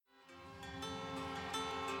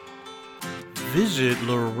Visit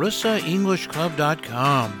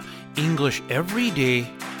larissaenglishclub.com. English every day,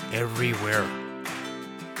 everywhere.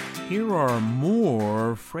 Here are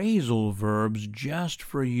more phrasal verbs just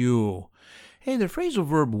for you. Hey, the phrasal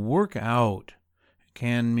verb work out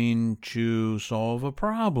can mean to solve a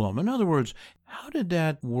problem. In other words, how did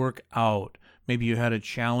that work out? Maybe you had a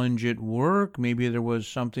challenge at work. Maybe there was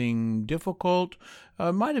something difficult.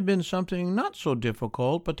 Might have been something not so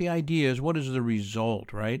difficult, but the idea is what is the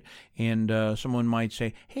result, right? And someone might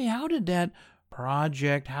say, hey, how did that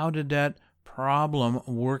problem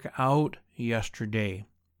work out yesterday?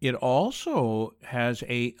 It also has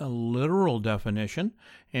a literal definition,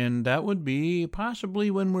 and that would be possibly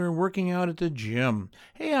when we're working out at the gym.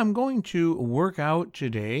 Hey, I'm going to work out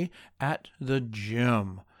today at the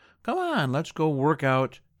gym. Come on, let's go work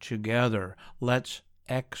out together. Let's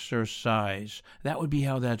exercise. That would be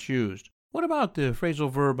how that's used. What about the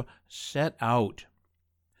phrasal verb set out?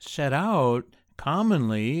 Set out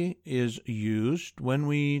commonly is used when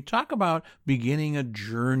we talk about beginning a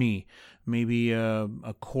journey, maybe a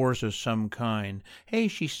course of some kind. Hey,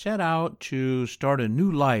 she set out to start a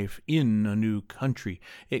new life in a new country.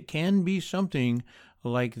 It can be something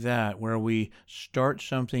like that, where we start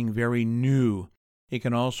something very new. It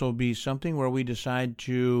can also be something where we decide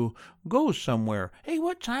to go somewhere. Hey,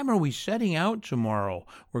 what time are we setting out tomorrow?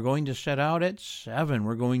 We're going to set out at 7.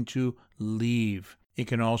 We're going to leave. It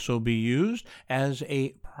can also be used as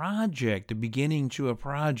a project, the beginning to a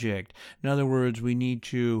project. In other words, we need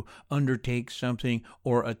to undertake something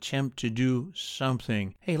or attempt to do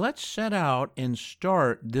something. Hey, let's set out and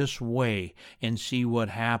start this way and see what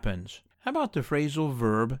happens. How about the phrasal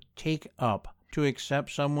verb take up, to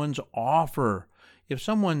accept someone's offer? If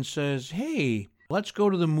someone says, hey, let's go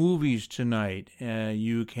to the movies tonight,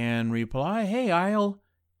 you can reply, hey, I'll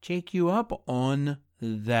take you up on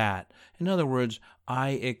that. In other words,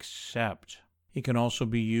 I accept. It can also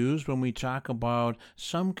be used when we talk about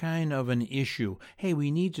some kind of an issue. Hey, we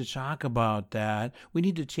need to talk about that. We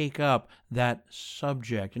need to take up that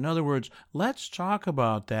subject. In other words, let's talk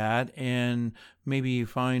about that and maybe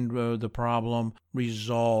find the problem,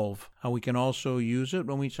 resolve. We can also use it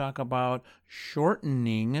when we talk about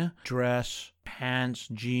shortening dress, pants,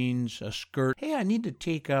 jeans, a skirt. Hey, I need to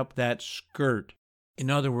take up that skirt. In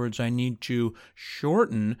other words, I need to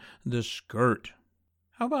shorten the skirt.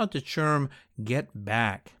 How about the term get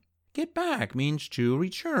back? Get back means to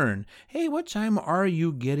return. Hey, what time are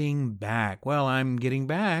you getting back? Well, I'm getting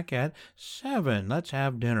back at 7. Let's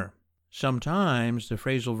have dinner. Sometimes the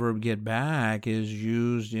phrasal verb get back is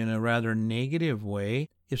used in a rather negative way.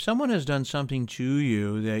 If someone has done something to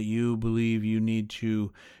you that you believe you need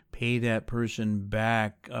to pay that person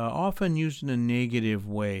back, often used in a negative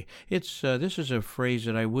way. This is a phrase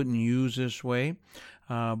that I wouldn't use this way.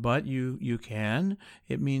 But you can.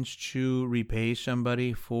 It means to repay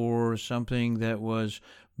somebody for something that was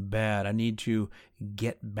bad. I need to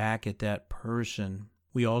get back at that person.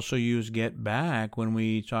 We also use get back when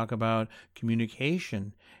we talk about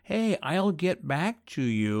communication. Hey, I'll get back to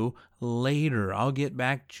you later. I'll get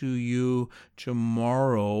back to you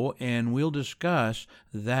tomorrow, and we'll discuss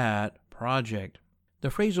that project. The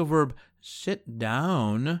phrasal verb sit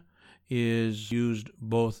down is used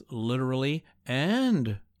both literally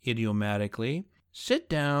and idiomatically. Sit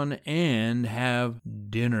down and have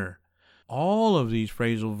dinner. All of these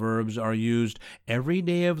phrasal verbs are used every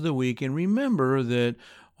day of the week, and remember that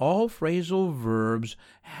all phrasal verbs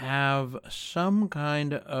have some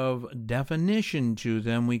kind of definition to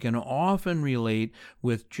them we can often relate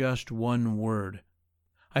with just one word.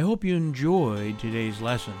 I hope you enjoyed today's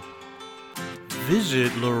lesson.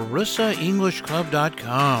 Visit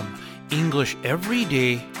larissaenglishclub.com. English every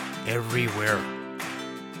day, everywhere.